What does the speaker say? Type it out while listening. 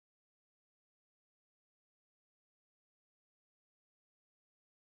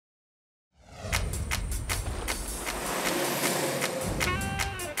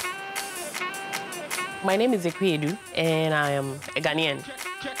My name is Ekwedu, and I am a Ghanaian.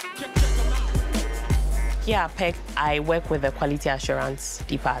 Here at PEG, I work with the Quality Assurance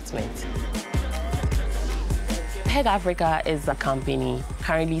Department. PEG Africa is a company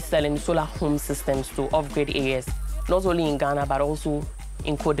currently selling solar home systems to off-grid areas, not only in Ghana, but also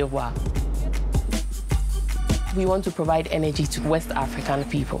in Côte d'Ivoire. We want to provide energy to West African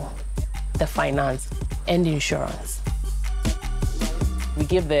people, the finance and insurance. We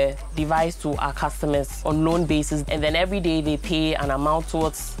give the device to our customers on loan basis, and then every day they pay an amount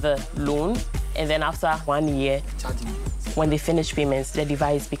towards the loan, and then after 1 year, when they finish payments, the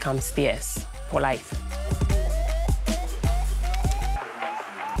device becomes theirs for life.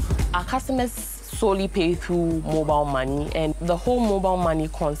 Our customers solely pay through mobile money, and the whole mobile money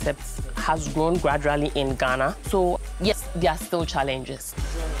concept has grown gradually in Ghana. So yes, there are still challenges.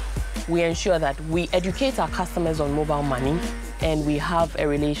 We ensure that we educate our customers on mobile money, and we have a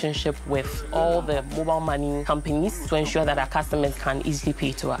relationship with all the mobile money companies to ensure that our customers can easily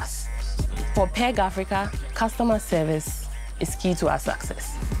pay to us. For PEG Africa, customer service is key to our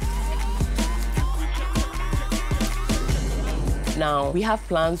success. Now, we have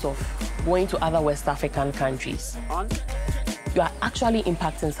plans of going to other West African countries. You are actually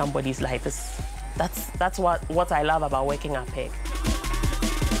impacting somebody's life. That's what I love about working at PEG.